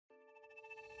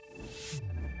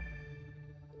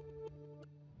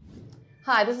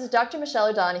Hi, this is Dr. Michelle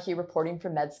O'Donoghue reporting for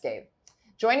Medscape.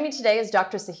 Joining me today is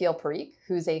Dr. Sahil Parikh,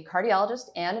 who's a cardiologist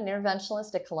and an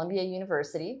interventionalist at Columbia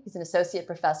University. He's an associate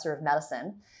professor of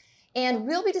medicine. And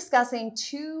we'll be discussing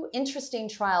two interesting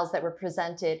trials that were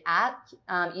presented at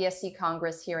ESC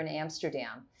Congress here in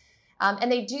Amsterdam.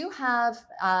 And they do have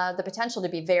the potential to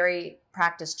be very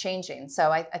practice changing. So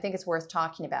I think it's worth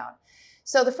talking about.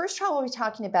 So the first trial we'll be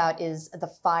talking about is the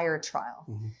FIRE trial.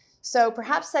 So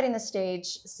perhaps setting the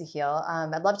stage, Sahil,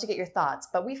 I'd love to get your thoughts,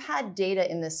 but we've had data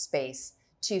in this space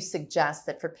to suggest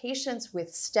that for patients with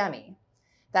STEMI,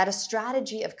 that a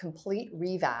strategy of complete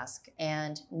revasc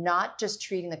and not just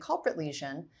treating the culprit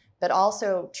lesion, but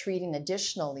also treating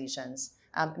additional lesions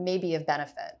may be of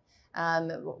benefit.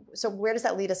 So where does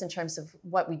that lead us in terms of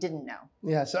what we didn't know?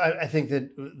 Yeah, so I think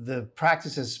that the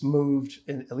practice has moved,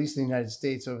 at least in the United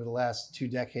States, over the last 2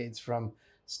 decades from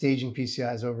staging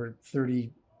PCIs over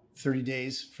 30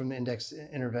 days from the index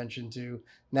intervention to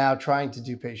now trying to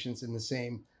do patients in the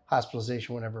same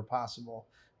hospitalization whenever possible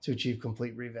to achieve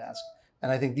complete revasc.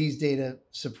 And I think these data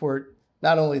support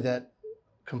not only that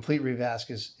complete revasc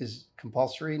is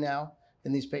compulsory now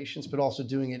in these patients, but also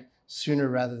doing it sooner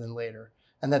rather than later.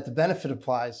 And that the benefit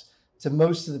applies to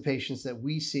most of the patients that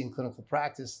we see in clinical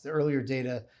practice. The earlier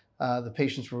data, the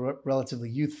patients were relatively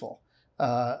youthful,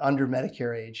 under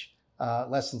Medicare age,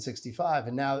 less than 65.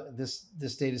 And now this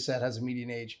data set has a median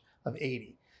age of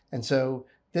 80. And so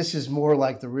this is more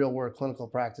like the real world clinical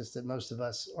practice that most of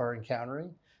us are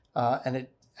encountering. And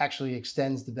it actually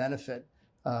extends the benefit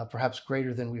perhaps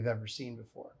greater than we've ever seen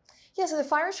before. Yeah, so the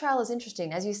FIRE trial is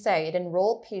interesting. As you say, it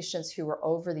enrolled patients who were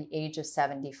over the age of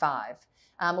 75.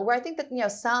 Where I think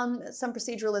that some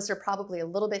proceduralists are probably a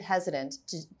little bit hesitant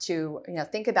to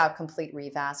think about complete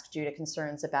revasc due to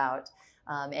concerns about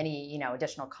any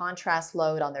additional contrast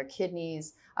load on their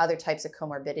kidneys, other types of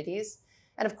comorbidities.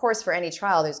 And of course, for any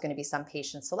trial, there's going to be some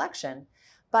patient selection.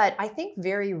 But I think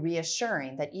very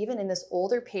reassuring that even in this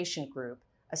older patient group,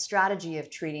 a strategy of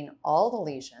treating all the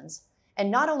lesions, and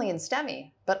not only in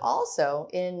STEMI, but also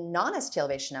in non-ST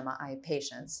elevation MI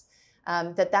patients,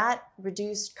 that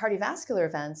reduced cardiovascular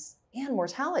events and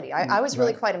mortality. I was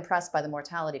really quite impressed by the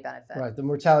mortality benefit. Right, the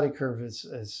mortality curve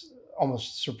is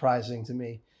almost surprising to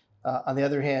me. On the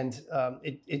other hand,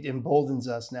 it emboldens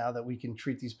us now that we can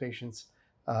treat these patients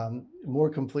more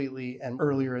completely and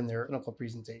earlier in their clinical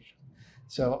presentation.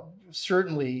 So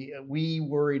certainly we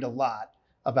worried a lot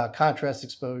about contrast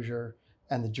exposure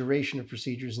and the duration of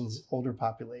procedures in this older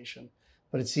population.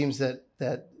 But it seems that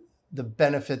the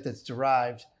benefit that's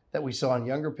derived that we saw in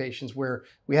younger patients where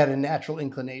we had a natural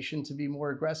inclination to be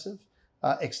more aggressive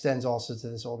extends also to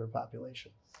this older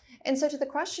population. And so to the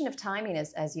question of timing,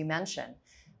 as you mentioned,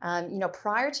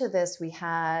 prior to this, we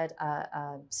had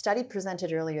a study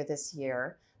presented earlier this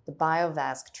year, the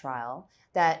BioVasc trial,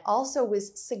 that also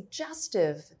was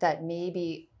suggestive that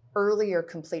maybe earlier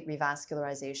complete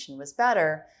revascularization was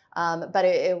better, but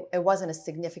it wasn't a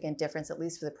significant difference, at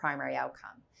least for the primary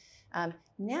outcome.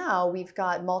 Now we've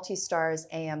got MULTISTARS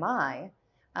AMI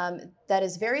that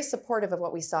is very supportive of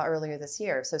what we saw earlier this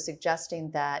year, so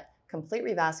suggesting that complete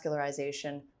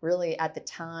revascularization really at the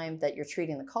time that you're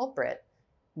treating the culprit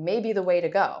may be the way to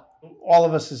go. All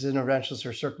of us as interventionists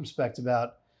are circumspect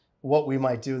about what we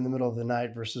might do in the middle of the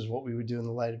night versus what we would do in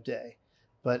the light of day.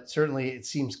 But certainly it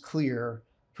seems clear,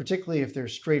 particularly if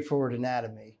there's straightforward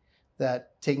anatomy,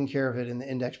 that taking care of it in the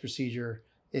index procedure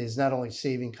is not only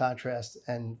saving contrast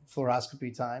and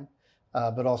fluoroscopy time,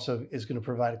 but also is going to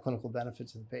provide a clinical benefit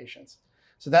to the patients.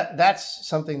 So that's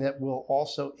something that will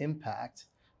also impact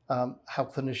how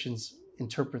clinicians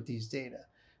interpret these data.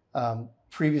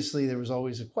 Previously, there was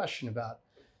always a question about,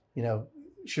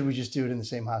 should we just do it in the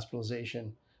same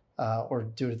hospitalization or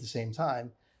do it at the same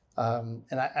time?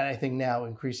 And I think now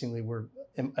increasingly we're,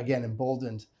 again,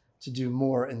 emboldened to do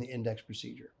more in the index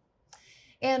procedure.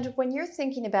 And when you're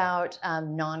thinking about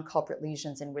non-culprit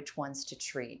lesions and which ones to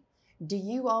treat, do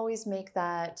you always make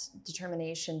that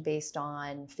determination based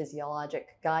on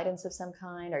physiologic guidance of some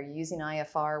kind? Are you using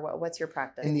IFR? What's your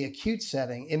practice? In the acute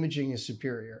setting, imaging is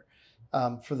superior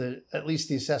for at least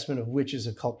the assessment of which is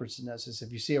a culprit stenosis.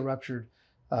 If you see a ruptured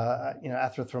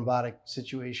atherothrombotic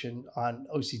situation on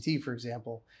OCT, for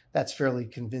example, that's fairly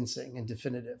convincing and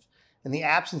definitive. In the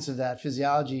absence of that,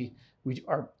 physiology we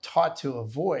are taught to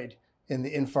avoid in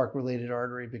the infarct-related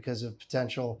artery because of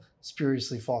potential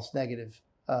spuriously false negative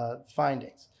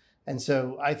findings. And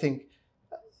so I think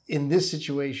in this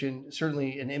situation,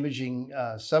 certainly an imaging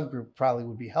subgroup probably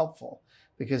would be helpful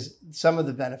because some of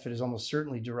the benefit is almost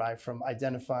certainly derived from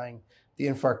identifying the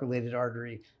infarct-related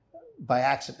artery by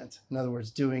accident. In other words,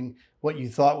 doing what you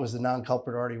thought was the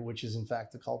non-culprit artery, which is in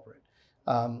fact the culprit.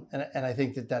 And I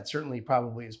think that certainly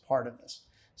probably is part of this.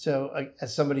 So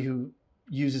as somebody who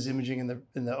uses imaging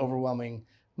in the overwhelming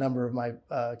number of my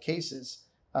cases,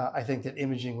 I think that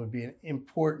imaging would be an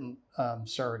important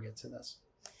surrogate to this.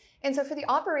 And so for the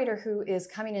operator who is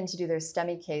coming in to do their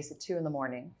STEMI case at 2 in the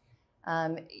morning,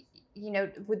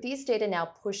 would these data now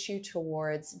push you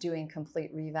towards doing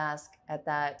complete revasc at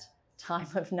that time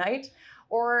of night?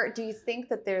 Or do you think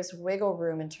that there's wiggle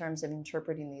room in terms of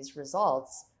interpreting these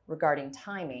results regarding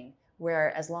timing,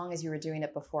 where as long as you were doing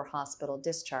it before hospital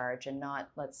discharge and not,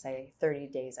 let's say, 30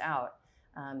 days out,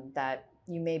 that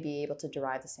you may be able to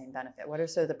derive the same benefit? What are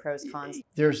sort of the pros, cons?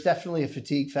 There's definitely a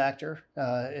fatigue factor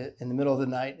in the middle of the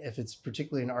night, if it's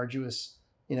particularly an arduous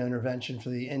intervention for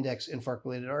the index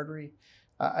infarct-related artery.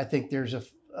 I think there's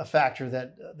a factor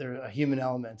that there's a human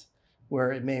element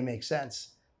where it may make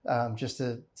sense just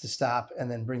to stop and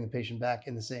then bring the patient back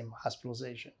in the same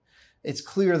hospitalization. It's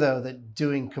clear, though, that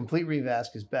doing complete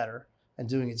revasc is better and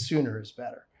doing it sooner is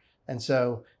better. And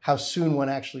so how soon one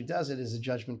actually does it is a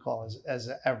judgment call as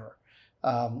ever.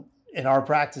 In our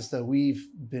practice, though, we've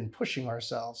been pushing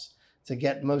ourselves to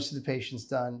get most of the patients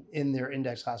done in their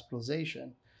index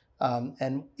hospitalization.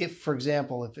 And if, for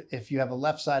example, if you have a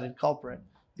left-sided culprit,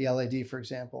 the LAD, for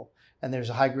example, and there's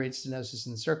a high-grade stenosis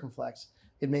in the circumflex,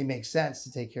 it may make sense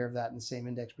to take care of that in the same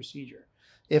index procedure.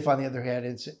 If, on the other hand,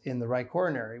 it's in the right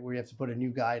coronary, where you have to put a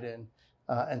new guide in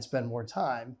and spend more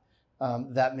time,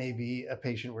 that may be a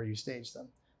patient where you stage them.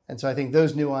 And so I think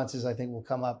those nuances, will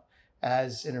come up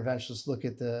as interventionalists look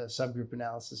at the subgroup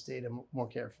analysis data more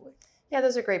carefully. Yeah,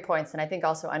 those are great points. And I think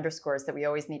also underscores that we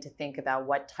always need to think about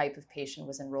what type of patient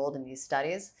was enrolled in these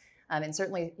studies. And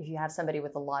certainly if you have somebody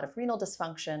with a lot of renal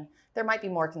dysfunction, there might be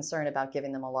more concern about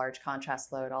giving them a large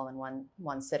contrast load all in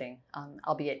one sitting,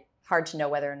 albeit hard to know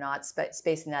whether or not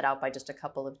spacing that out by just a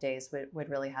couple of days would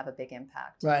really have a big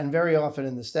impact. Right, and very often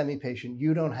in the STEMI patient,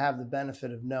 you don't have the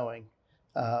benefit of knowing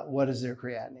what is their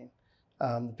creatinine.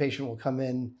 The patient will come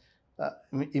in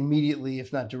immediately,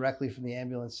 if not directly, from the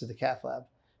ambulance to the cath lab,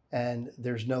 and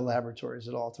there's no laboratories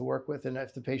at all to work with. And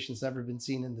if the patient's never been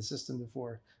seen in the system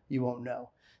before, you won't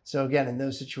know. So again, in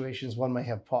those situations, one may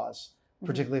have pause,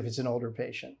 particularly if it's an older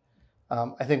patient.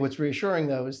 I think what's reassuring,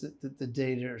 though, is that the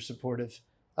data are supportive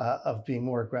of being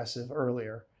more aggressive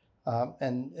earlier.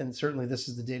 And certainly this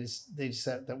is the data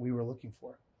set that we were looking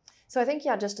for. So I think,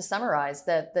 yeah, just to summarize,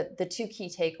 the two key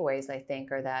takeaways, I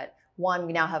think, are that one,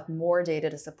 we now have more data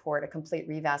to support a complete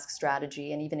revasc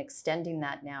strategy and even extending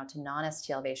that now to non-ST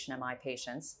elevation MI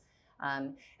patients.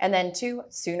 And then two,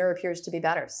 sooner appears to be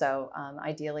better. So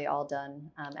ideally all done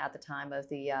at the time of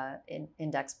the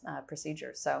index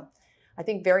procedure. So I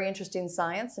think very interesting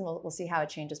science, and we'll see how it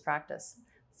changes practice.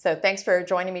 So thanks for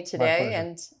joining me today,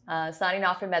 and signing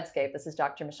off from Medscape. This is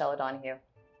Dr. Michelle O'Donoghue.